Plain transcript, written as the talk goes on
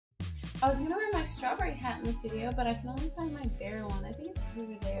I was gonna wear my strawberry hat in this video, but I can only find my bear one. I think it's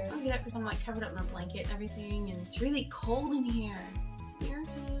over there. I'll get it because I'm like covered up in a blanket and everything, and it's really cold in here.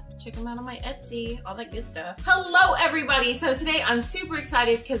 Check them out on my Etsy, all that good stuff. Hello everybody! So today I'm super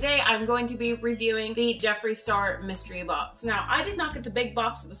excited because today I'm going to be reviewing the Jeffree Star mystery box. Now I did not get the big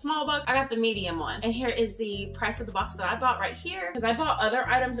box or the small box, I got the medium one. And here is the price of the box that I bought right here, because I bought other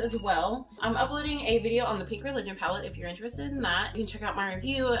items as well. I'm uploading a video on the Pink Religion palette if you're interested in that. You can check out my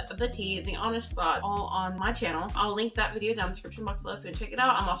review, the tea, the honest thought, all on my channel. I'll link that video down in the description box below if you want to check it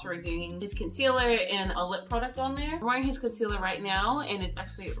out. I'm also reviewing his concealer and a lip product on there. I'm wearing his concealer right now and it's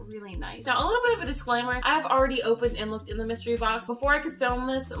actually really nice. Now a little bit of a disclaimer, I have already opened and looked in the mystery box. Before I could film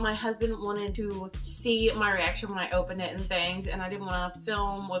this, my husband wanted to see my reaction when I opened it and things, and I didn't want to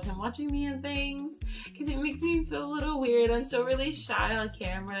film with him watching me and things because it makes me feel a little weird. I'm still really shy on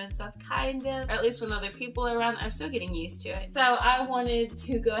camera and stuff, kind of, or at least when other people are around. I'm still getting used to it. So I wanted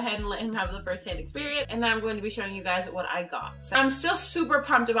to go ahead and let him have the first-hand experience, and now I'm going to be showing you guys what I got. So I'm still super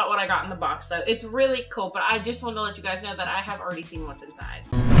pumped about what I got in the box though. It's really cool, but I just wanted to let you guys know that I have already seen what's inside.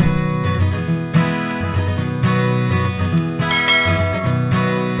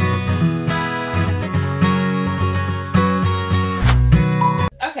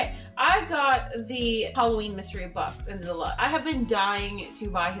 The Halloween mystery box in Deluxe. I have been dying to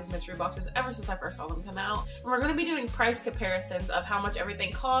buy his mystery boxes ever since I first saw them come out. And we're going to be doing price comparisons of how much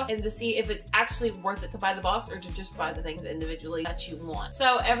everything costs and to see if it's actually worth it to buy the box or to just buy the things individually that you want.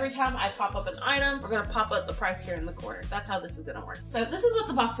 So every time I pop up an item, we're going to pop up the price here in the corner. That's how this is going to work. So this is what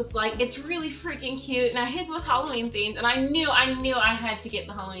the box looks like. It's really freaking cute. Now his was Halloween themed, and I knew I had to get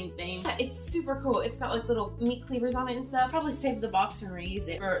the Halloween theme. It's super cool. It's got like little meat cleavers on it and stuff. Probably save the box and reuse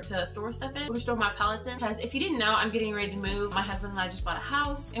it to store stuff in. Store my palettes in, because if you didn't know, I'm getting ready to move. My husband and I just bought a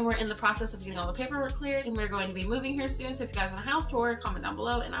house and we're in the process of getting all the paperwork cleared, and we're going to be moving here soon. So if you guys want a house tour, comment down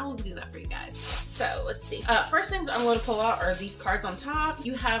below and I will do that for you guys. So let's see. First things I'm going to pull out are these cards on top.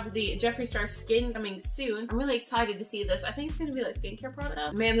 You have the Jeffree Star skin coming soon. I'm really excited to see this. I think it's going to be like skincare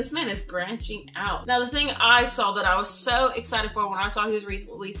product. Man, this man is branching out. Now the thing I saw that I was so excited for when I saw he was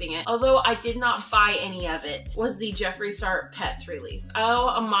releasing it, although I did not buy any of it, was the Jeffree Star Pets release.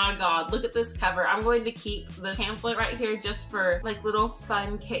 Oh my god, look at this cover. I'm going to keep the pamphlet right here just for like little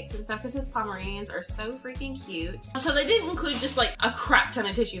fun kicks and stuff because his Pomeranians are so freaking cute. So they didn't include just like a crap ton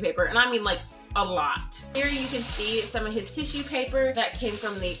of tissue paper, and I mean like a lot. Here you can see some of his tissue paper that came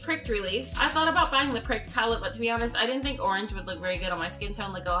from the Pricked release. I thought about buying the Pricked palette, but to be honest, I didn't think orange would look very good on my skin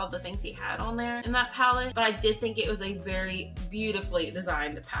tone, like a lot of the things he had on there in that palette, but I did think it was a very beautifully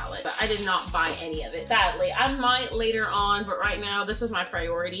designed palette, but I did not buy any of it. Sadly, I might later on, but right now, this was my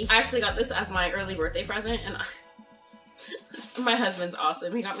priority. I actually got this as my early birthday present, and my husband's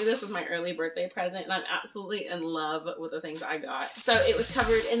awesome. He got me this as my early birthday present, and I'm absolutely in love with the things I got. So it was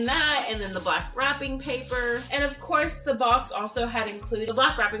covered in that, and then the black wrapping paper. And of course, the box also had included, the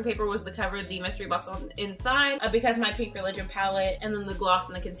black wrapping paper was the cover, the mystery box on inside, because my Pink Religion palette, and then the gloss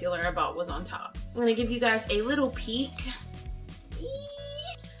and the concealer I bought was on top. So I'm gonna give you guys a little peek.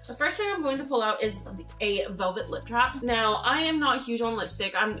 The first thing I'm going to pull out is a velvet lip drop. Now, I am not huge on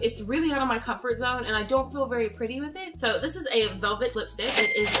lipstick. It's really out of my comfort zone and I don't feel very pretty with it. So this is a velvet lipstick.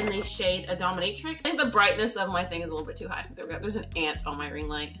 It is in the shade A Dominatrix. I think the brightness of my thing is a little bit too high. There we go. There's an ant on my ring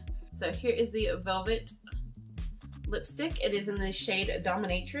light. So here is the velvet lipstick. It is in the shade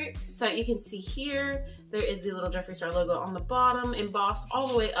Dominatrix. So you can see here, there is the little Jeffree Star logo on the bottom, embossed all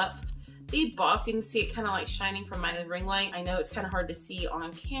the way up the box. You can see it kind of like shining from my ring light. I know it's kind of hard to see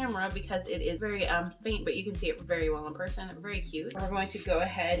on camera because it is very faint, but you can see it very well in person. Very cute. We're going to go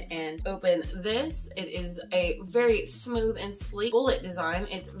ahead and open this. It is a very smooth and sleek bullet design.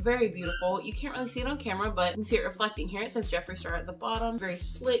 It's very beautiful. You can't really see it on camera, but you can see it reflecting here. It says Jeffree Star at the bottom. Very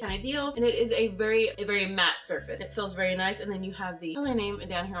slick kind of deal. And it is a very matte surface. It feels very nice. And then you have the color name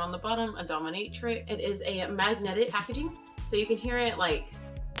down here on the bottom, A Dominatrix. It is a magnetic packaging, so you can hear it like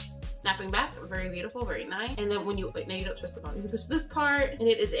snapping back. Very beautiful, very nice. And then when you, wait, no, you don't twist the bottom. You twist this part, and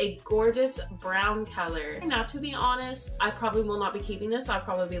it is a gorgeous brown color. Now, to be honest, I probably will not be keeping this. I'll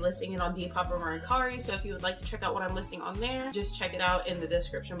probably be listing it on Depop or Mercari. So if you would like to check out what I'm listing on there, just check it out in the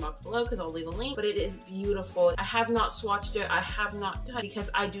description box below because I'll leave a link. But it is beautiful. I have not swatched it. I have not done because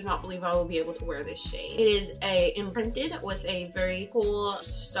I do not believe I will be able to wear this shade. It is imprinted with a very cool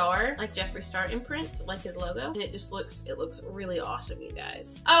star, like Jeffree Star imprint, like his logo. And it just looks, it looks really awesome, you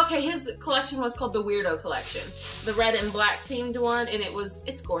guys. Okay, his collection was called the Weirdo Collection, the red and black themed one, and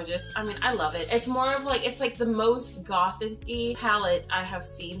it's gorgeous. I mean, I love it. It's more of like, it's like the most gothic-y palette I have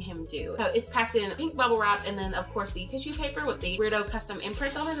seen him do. So it's packed in pink bubble wrap, and then of course the tissue paper with the Weirdo custom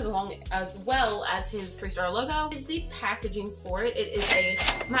imprint on it, as well as his 3-star logo. Is the packaging for it. It is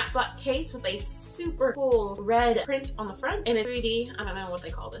a matte black case with a super cool red print on the front, and it's 3D. I don't know what they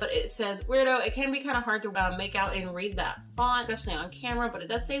call this, but it says Weirdo. It can be kind of hard to make out and read that font, especially on camera, but it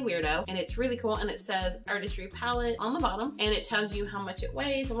does say Weirdo, and it's really cool. And it says artistry palette on the bottom, and it tells you how much it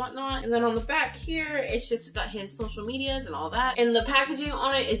weighs and whatnot. And then on the back here, it's just got his social medias and all that. And the packaging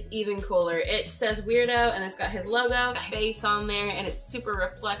on it is even cooler. It says Weirdo, and it's got his logo, got his face on there, and it's super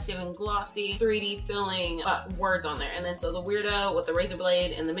reflective and glossy, 3D feeling words on there. And then so the Weirdo with the razor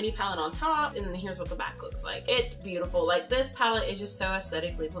blade and the mini palette on top, and then here's what the back looks like. It's beautiful. Like, this palette is just so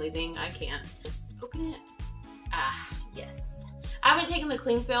aesthetically pleasing. I can't just open it. Ah, yes. I haven't taken the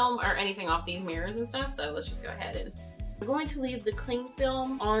cling film or anything off these mirrors and stuff, so let's just go ahead and I'm going to leave the cling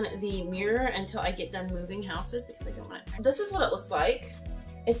film on the mirror until I get done moving houses because I don't want it. This is what it looks like.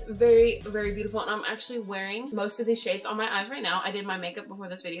 It's very, very beautiful, and I'm actually wearing most of these shades on my eyes right now. I did my makeup before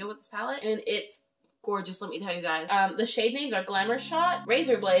this video with this palette, and it's gorgeous, let me tell you guys. The shade names are Glamour Shot,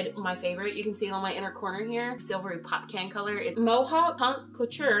 Razor Blade, my favorite. You can see it on my inner corner here. Silvery pop can color. It's Mohawk, Punk,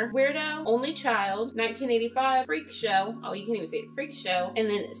 Couture, Weirdo, Only Child, 1985, Freak Show. Oh, you can't even see it. Freak Show, and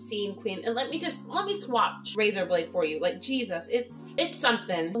then Scene Queen. And let me swatch Razor Blade for you. Like, Jesus, it's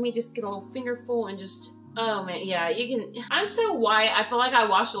something. Let me just get a little fingerful and just. Oh man, yeah, you can. I'm so white. I feel like I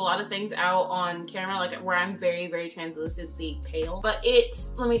washed a lot of things out on camera, like where I'm very, very translucency pale. But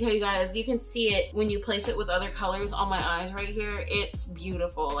it's, let me tell you guys, you can see it when you place it with other colors on my eyes right here. It's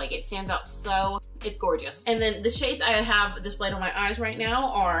beautiful. Like, it stands out so. It's gorgeous. And then the shades I have displayed on my eyes right now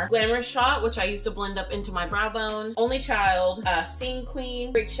are Glamour Shot, which I used to blend up into my brow bone, Only Child, Scene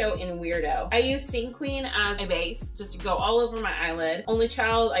Queen, Freak Show, and Weirdo. I use Scene Queen as a base, just to go all over my eyelid. Only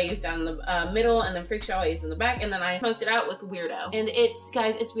Child I used down the middle, and then Freak Show I used in the back, and then I smoked it out with Weirdo. And it's,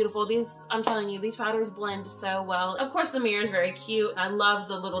 guys, it's beautiful. These, I'm telling you, these powders blend so well. Of course, the mirror is very cute. I love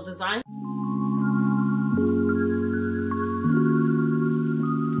the little design.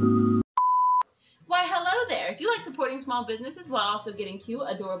 Why, hello there. Do you like supporting small businesses while also getting cute,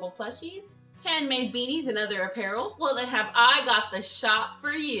 adorable plushies? Handmade beanies and other apparel? Well, then have I got the shop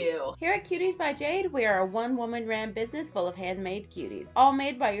for you. Here at Cuties by Jade, we are a one-woman ran business full of handmade cuties, all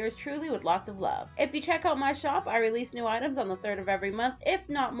made by yours truly with lots of love. If you check out my shop, I release new items on the 3rd of every month, if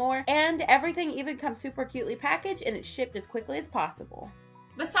not more, and everything even comes super cutely packaged and it's shipped as quickly as possible.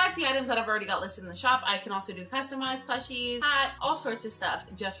 Besides the items that I've already got listed in the shop, I can also do customized plushies, hats, all sorts of stuff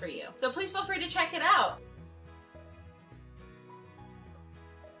just for you. So please feel free to check it out.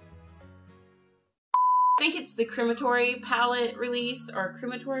 I think it's the Crematory palette release or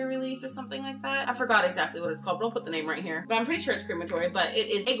Crematory release or something like that. I forgot exactly what it's called, but I'll put the name right here. But I'm pretty sure it's Crematory, but it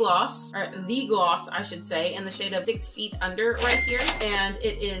is a gloss, or the gloss, I should say, in the shade of 6 Feet Under right here. And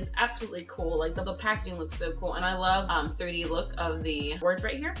it is absolutely cool. Like, the packaging looks so cool. And I love 3D look of the words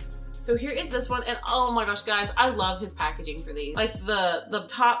right here. So here is this one, and oh my gosh, guys, I love his packaging for these. Like the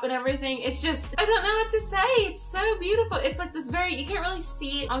top and everything, it's just, I don't know what to say. It's so beautiful. It's like this very, you can't really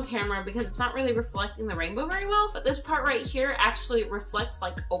see it on camera because it's not really reflecting the rainbow very well, but this part right here actually reflects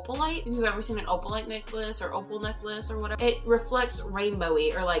like opalite. If you've ever seen an opalite necklace or opal necklace or whatever, it reflects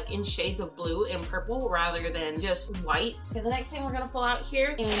rainbowy or like in shades of blue and purple rather than just white. Okay, the next thing we're gonna pull out here,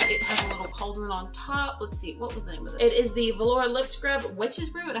 and it has a little cauldron on top. Let's see, what was the name of it? It is the Velour Lip Scrub Witch's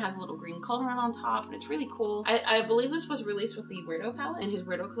Brew. It has a little green cauldron on top, and it's really cool. I believe this was released with the Weirdo palette in his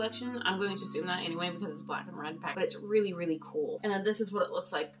Weirdo collection. I'm going to assume that anyway because it's black and red pack, but it's really, really cool. And then this is what it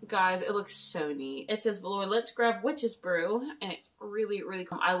looks like. Guys, it looks so neat. It says Velour Lip Scrub Witch's Brew, and it's really, really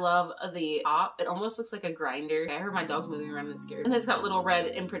cool. I love the top. It almost looks like a grinder. I heard my dog's moving around and it's scared. And it's got little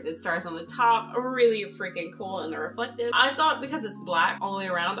red imprinted stars on the top. Really freaking cool, and they're reflective. I thought because it's black all the way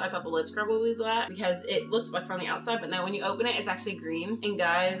around, I thought the lip scrub would be black because it looks black from the outside, but no, when you open it, it's actually green. And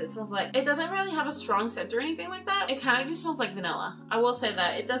guys, it smells like, it doesn't really have a strong scent or anything like that. It kind of just smells like vanilla. I will say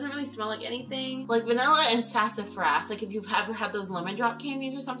that. It doesn't really smell like anything. Like vanilla and sassafras. Like if you've ever had those lemon drop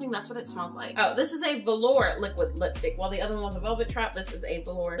candies or something, that's what it smells like. Oh, this is a velour liquid lipstick. While the other one was a velvet trap, this is a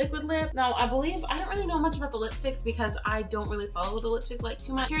velour liquid lip. Now, I believe, I don't really know much about the lipsticks because I don't really follow the lipsticks like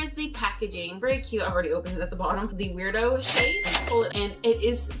too much. Here's the packaging. Very cute. I've already opened it at the bottom. The Weirdo shade. Pull it, and it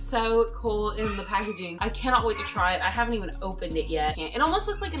is so cool in the packaging. I cannot wait to try it. I haven't even opened it yet. It almost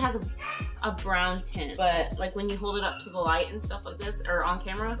looks like it has a brown tint, but like when you hold it up to the light and stuff like this, or on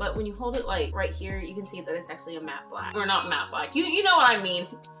camera, but when you hold it like right here, you can see that it's actually a matte black, or not matte black. You know what I mean.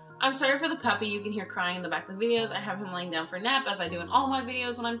 I'm sorry for the puppy. You can hear crying in the back of the videos. I have him laying down for a nap as I do in all my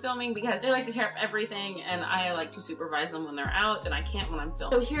videos when I'm filming because they like to tear up everything and I like to supervise them when they're out and I can't when I'm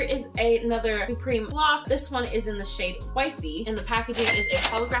filming. So here is another Supreme gloss. This one is in the shade Wifey and the packaging is a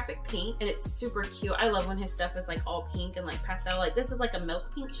holographic pink and it's super cute. I love when his stuff is like all pink and like pastel. Like this is like a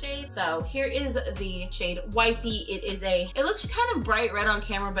milk pink shade. So here is the shade Wifey. It looks kind of bright red on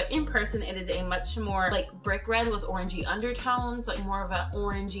camera, but in person it is a much more like brick red with orangey undertones, like more of an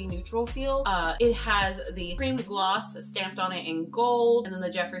orangey neutral feel. It has the creamed gloss stamped on it in gold and then the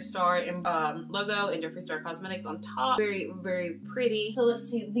Jeffree Star logo and Jeffree Star Cosmetics on top. Very, very pretty. So let's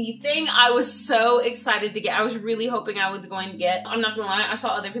see, the thing I was so excited to get, I was really hoping I was going to get, I'm not gonna lie, I saw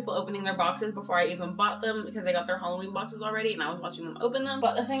other people opening their boxes before I even bought them because they got their Halloween boxes already and I was watching them open them.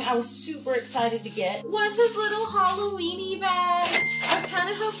 But the thing I was super excited to get was his little Halloween-y bag. I was kind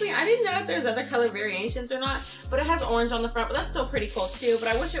of hoping, I didn't know if there's other color variations or not, but it has orange on the front, but that's still pretty cool too. But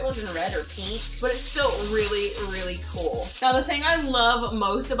I wish it was in red or pink, but it's still really, really cool. Now the thing I love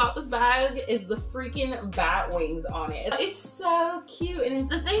most about this bag is the freaking bat wings on it. It's so cute. And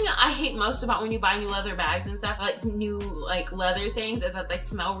the thing I hate most about when you buy new leather bags and stuff, like new like leather things, is that they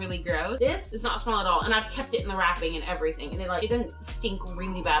smell really gross. This does not smell at all, and I've kept it in the wrapping and everything, and it doesn't stink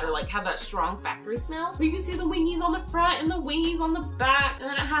really bad or like have that strong factory smell. But you can see the wingies on the front and the wingies on the back, and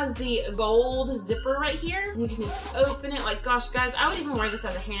then it has the gold zipper right here. And you can just open it. Like, gosh, guys, I would even wear this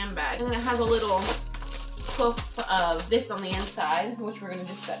as a handbag. And then it has a little poof of this on the inside, which we're gonna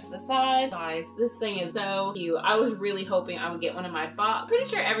just set to the side. Guys, this thing is so cute. I was really hoping I would get one in my box. Pretty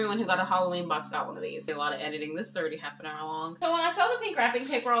sure everyone who got a Halloween box got one of these. A lot of editing. This is already half an hour long. So when I saw the pink wrapping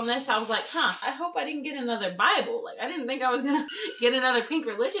paper on this, I was like, huh, I hope I didn't get another Bible. Like, I didn't think I was gonna get another pink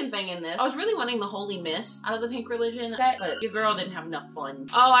religion thing in this. I was really wanting the Holy Mist out of the pink religion set, but your girl didn't have enough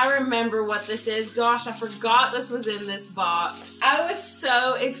funds. Oh, I remember what this is. Gosh, I forgot this was in this box. I was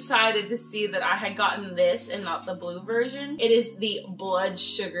so excited to see that I had gotten this and not the blue version. It is the Blood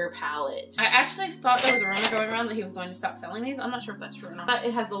Sugar palette. I actually thought there was a rumor going around that he was going to stop selling these. I'm not sure if that's true or not, but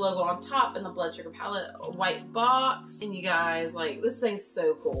it has the logo on top and the Blood Sugar palette white box. And you guys, like, this thing's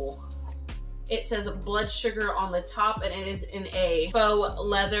so cool. It says Blood Sugar on the top and it is in a faux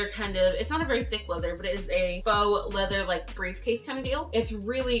leather kind of, it's not a very thick leather, but it is a faux leather like briefcase kind of deal. It's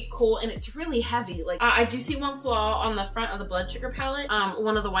really cool and it's really heavy. Like I do see one flaw on the front of the Blood Sugar palette.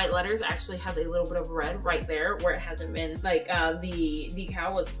 One of the white letters actually has a little bit of red right there where it hasn't been, like the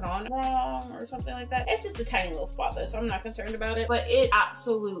decal was put on wrong or something like that. It's just a tiny little spot though, so I'm not concerned about it, but it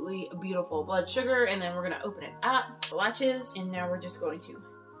absolutely beautiful. Blood Sugar, and then we're gonna open it up, the latches, and now we're just going to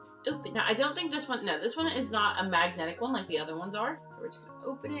open. Now I don't think this one, no, this one is not a magnetic one like the other ones are. So we're just gonna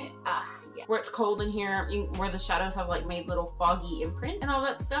open it. Yeah. Where it's cold in here, where the shadows have like made little foggy imprint and all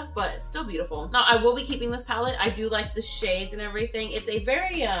that stuff, but it's still beautiful. Now I will be keeping this palette. I do like the shades and everything. It's a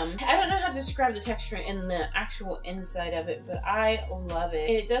very, I don't know how to describe the texture in the actual inside of it, but I love it.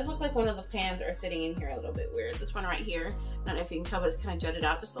 It does look like one of the pans are sitting in here a little bit weird. This one right here. I don't know if you can tell, but it's kind of jutted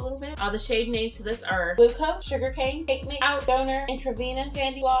out just a little bit. The shade names to this are Glucose, Sugarcane, Cake Mix, Out, Donor, Intravenous,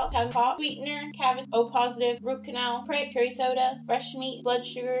 Candy Floss, Town Pop, Sweetener, Cavity, O Positive, Root Canal, Prick, Cherry Soda, Fresh Meat, Blood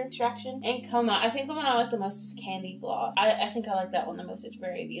Sugar, Extraction, and Coma. I think the one I like the most is Candy Floss. I think I like that one the most. It's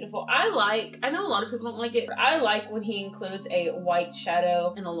very beautiful. I know a lot of people don't like it, but I like when he includes a white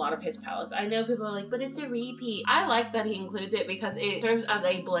shadow in a lot of his palettes. I know people are like, but it's a repeat. I like that he includes it because it serves as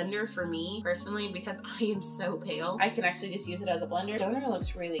a blender for me personally because I am so pale. I can actually just use it as a blender. Donor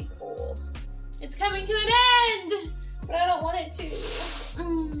looks really cool. It's coming to an end, but I don't want it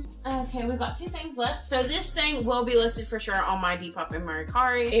to. Okay, we've got two things left. So this thing will be listed for sure on my Depop and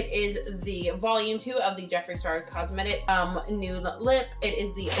Mercari. It is the volume 2 of the Jeffree Star Cosmetic nude lip. It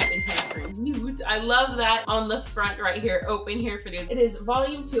is the open here for nudes. I love that on the front right here, open here for nudes. It is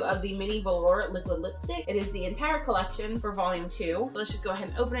volume 2 of the mini velour liquid lipstick. It is the entire collection for volume 2. Let's just go ahead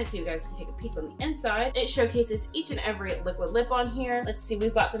and open it so you guys can take a peek on the inside. It showcases each and every liquid lip on here. Let's see,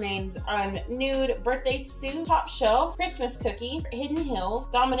 we've got the names Nude, Birthday Suit, Top Shelf, Christmas Cookie, Hidden Hills,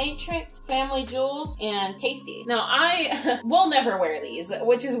 Dominatrix, Family Jewels, and Tasty. Now I will never wear these,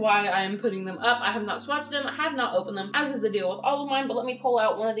 which is why I'm putting them up. I have not swatched them, I have not opened them, as is the deal with all of mine, but let me pull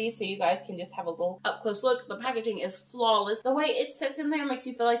out one of these so you guys can just have a little up close look. The packaging is flawless. The way it sits in there makes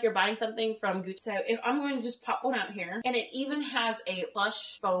you feel like you're buying something from Gucci. So if I'm going to just pop one out here, and it even has a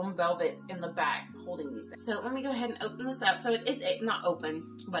plush foam velvet in the back holding these things. So let me go ahead and open this up. So it is not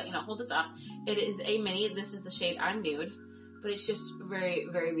open, but you know, hold this up. It is a mini. This is the shade I'm Nude. but it's just very,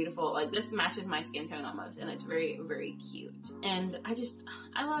 very beautiful. Like, this matches my skin tone almost, and it's very, very cute. And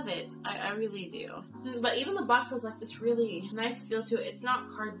I love it. I really do. But even the box has like this really nice feel to it. It's not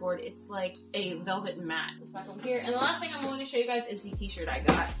cardboard, it's like a velvet matte. It's back over here. And the last thing I'm going to show you guys is the t-shirt I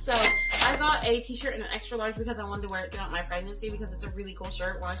got. So I got a t-shirt in an extra large because I wanted to wear it throughout my pregnancy because it's a really cool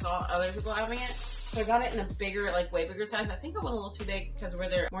shirt when I saw other people having it. So I got it in a bigger, like way bigger size. I think I went a little too big because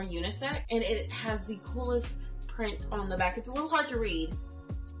they're more unisex. And it has the coolest print on the back. It's a little hard to read.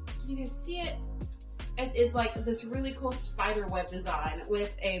 Can you guys see it? It is like this really cool spider web design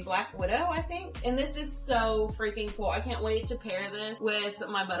with a black widow, I think. And this is so freaking cool. I can't wait to pair this with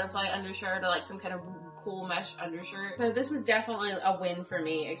my butterfly undershirt or like some kind of cool mesh undershirt. So this is definitely a win for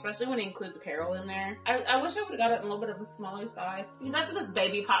me, especially when it includes apparel in there. I wish I would have got it in a little bit of a smaller size because after this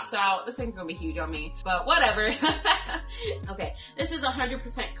baby pops out, this thing's gonna be huge on me, but whatever. Okay, this is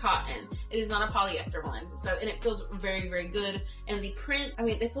 100% cotton. It is not a polyester blend. So, and it feels very, very good. And the print, I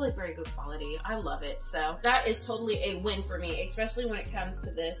mean, they feel like very good quality. I love it. So that is totally a win for me, especially when it comes to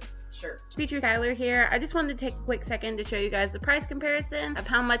this shirt. Feature Tyler here. I just wanted to take a quick second to show you guys the price comparison of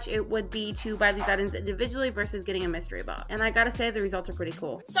how much it would be to buy these items individually versus getting a mystery box. And I gotta say, the results are pretty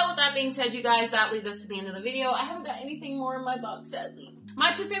cool. So with that being said, you guys, that leads us to the end of the video. I haven't got anything more in my box, sadly.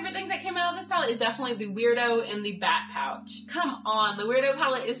 My two favorite things that came out of this palette is definitely the Weirdo and the Bat Pouch. Come on, the Weirdo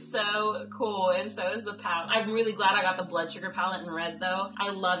palette is so cool, and so is the pouch. I'm really glad I got the Blood Sugar palette in red, though.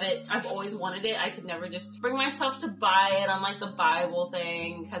 I love it. I've always wanted it. I could never just bring myself to buy it on like the Bible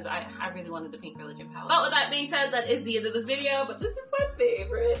thing, because I really wanted the Pink Religion palette. But with that being said, that is the end of this video, but this is my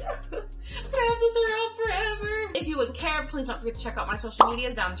favorite. I have this around forever. If you wouldn't care, please don't forget to check out my social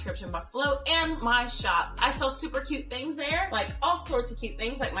medias down in the description box below and my shop. I sell super cute things there, like all sorts of cute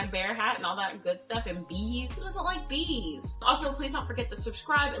things, like my bear hat and all that good stuff, and bees. Who doesn't like bees? Also, please don't forget to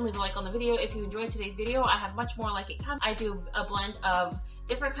subscribe and leave a like on the video if you enjoyed today's video. I have much more like it coming. I do a blend of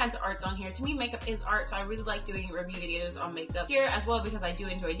different kinds of arts on here. To me, makeup is art, so I really like doing review videos on makeup here as well because I do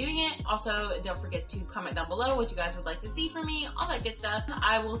enjoy doing it. Also, don't forget to comment down below what you guys would like to see from me, all that good stuff.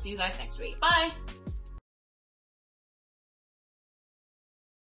 I will see you guys next week. Bye!